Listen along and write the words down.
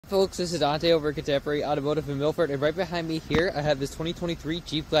Folks, this is Dante over at Contemporary Automotive in Milford, and right behind me here I have this 2023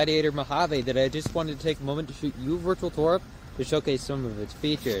 Jeep Gladiator Mojave that I just wanted to take a moment to shoot you a virtual tour of to showcase some of its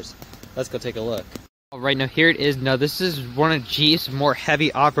features. Let's go take a look. Alright, now here it is. Now this is one of Jeep's more heavy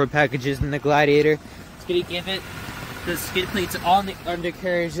off-road packages in the Gladiator. It's going to give it the skid plates on the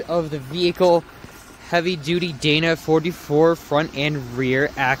undercarriage of the vehicle, heavy-duty Dana 44 front and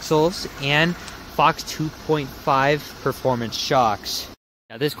rear axles, and Fox 2.5 performance shocks.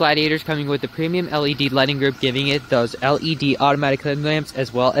 Now this Gladiator is coming with the premium LED lighting group, giving it those LED automatic headlamps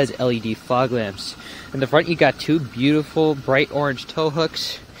as well as LED fog lamps. In the front you got two beautiful bright orange tow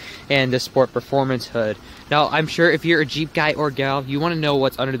hooks and the Sport Performance hood. Now I'm sure if you're a Jeep guy or gal, you want to know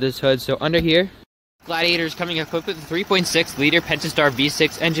what's under this hood. So under here, Gladiator is coming equipped with a 3.6 liter Pentastar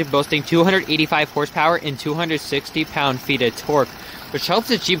V6 engine boasting 285 horsepower and 260 pound-feet of torque, which helps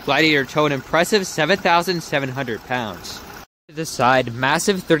the Jeep Gladiator tow an impressive 7,700 pounds. To the side,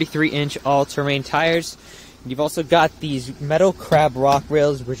 massive 33-inch all-terrain tires. You've also got these metal crab rock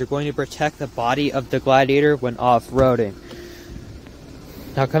rails, which are going to protect the body of the Gladiator when off-roading.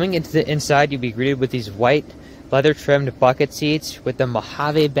 Now coming into the inside, you'll be greeted with these white leather-trimmed bucket seats with the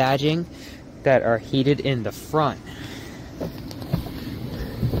Mojave badging that are heated in the front.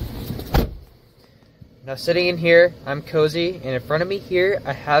 Now sitting in here, I'm cozy, and in front of me here,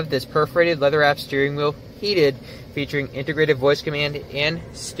 I have this perforated leather-wrapped steering wheel, heated, featuring integrated voice command and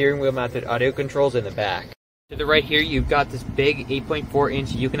steering wheel mounted audio controls in the back. To the right here, you've got this big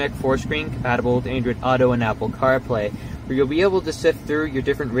 8.4-inch Uconnect 4-screen compatible with Android Auto and Apple CarPlay, where you'll be able to sift through your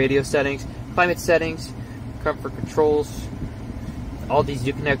different radio settings, climate settings, comfort controls, all these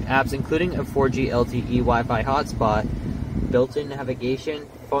Uconnect apps, including a 4G LTE Wi-Fi hotspot, built-in navigation,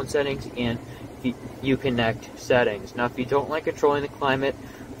 phone settings, and Uconnect settings. Now if you don't like controlling the climate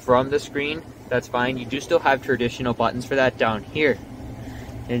from the screen, that's fine. You do still have traditional buttons for that down here.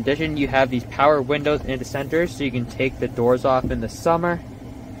 In addition, you have these power windows in the center, so you can take the doors off in the summer.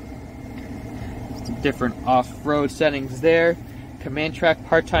 Some different off-road settings there. Command track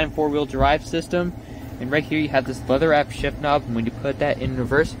part-time four-wheel drive system. And right here you have this leather-wrapped shift knob, and when you put that in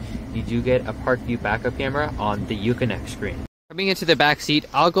reverse, you do get a park view backup camera on the Uconnect screen. Coming into the back seat,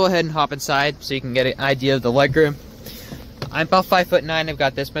 I'll go ahead and hop inside so you can get an idea of the legroom. I'm about 5'9". I've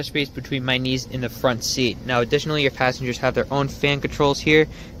got this much space between my knees in the front seat. Now additionally, your passengers have their own fan controls here,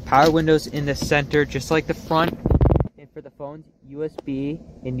 power windows in the center just like the front, and for the phones, USB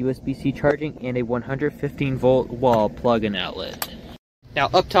and USB-C charging and a 115 volt wall plug-in outlet. Now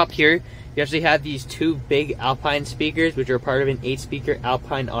up top here, you actually have these two big Alpine speakers, which are part of an 8-speaker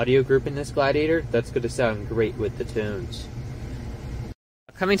Alpine audio group in this Gladiator. That's going to sound great with the tunes.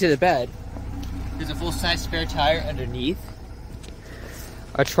 Coming to the bed, there's a full-size spare tire underneath,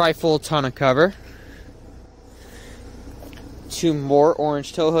 a trifold tonneau cover, two more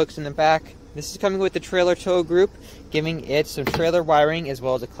orange tow hooks in the back. This is coming with the trailer tow group, giving it some trailer wiring as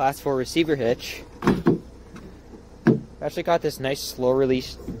well as a Class 4 receiver hitch. I've actually got this nice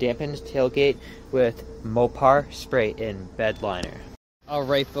slow-release dampened tailgate with Mopar spray-in bed liner.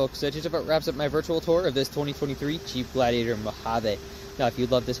 Alright folks, that just about wraps up my virtual tour of this 2023 Jeep Gladiator Mojave. Now if you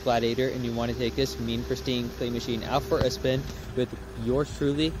love this Gladiator and you want to take this mean pristine clay machine out for a spin with yours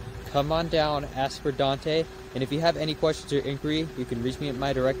truly, come on down, ask for Dante, and if you have any questions or inquiry, you can reach me at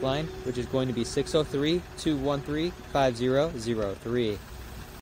my direct line, which is going to be 603-213-5003.